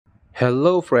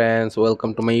Hello friends,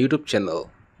 welcome to my YouTube channel.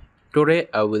 Today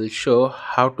I will show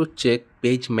how to check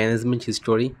page management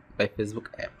history by Facebook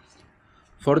app.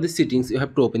 For the settings, you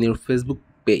have to open your Facebook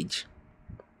page.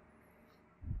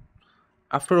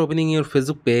 After opening your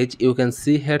Facebook page, you can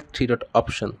see here three dot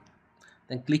option.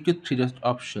 Then click your three dot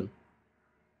option.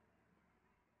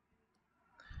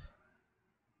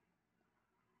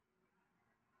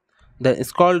 Then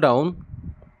scroll down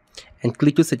and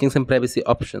click your settings and privacy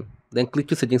option. Then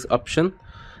click your settings option.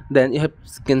 Then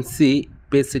can see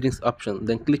page settings option.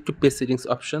 Then click to page settings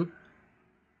option.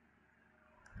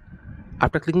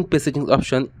 After clicking page settings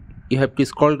option, you have to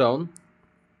scroll down.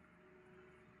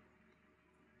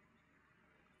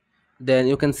 Then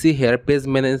you can see here page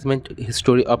management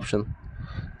history option.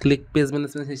 Click page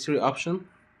management history option.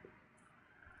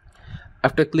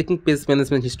 After clicking page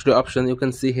management history option, you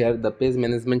can see here the page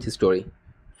management history.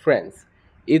 Friends,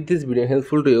 if this video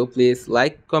helpful to you, please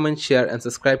like, comment, share and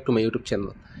subscribe to my YouTube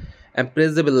channel and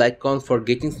press the bell icon for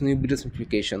getting new videos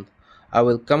notification. I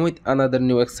will come with another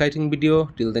new exciting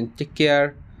video. Till then, take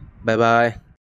care. Bye bye.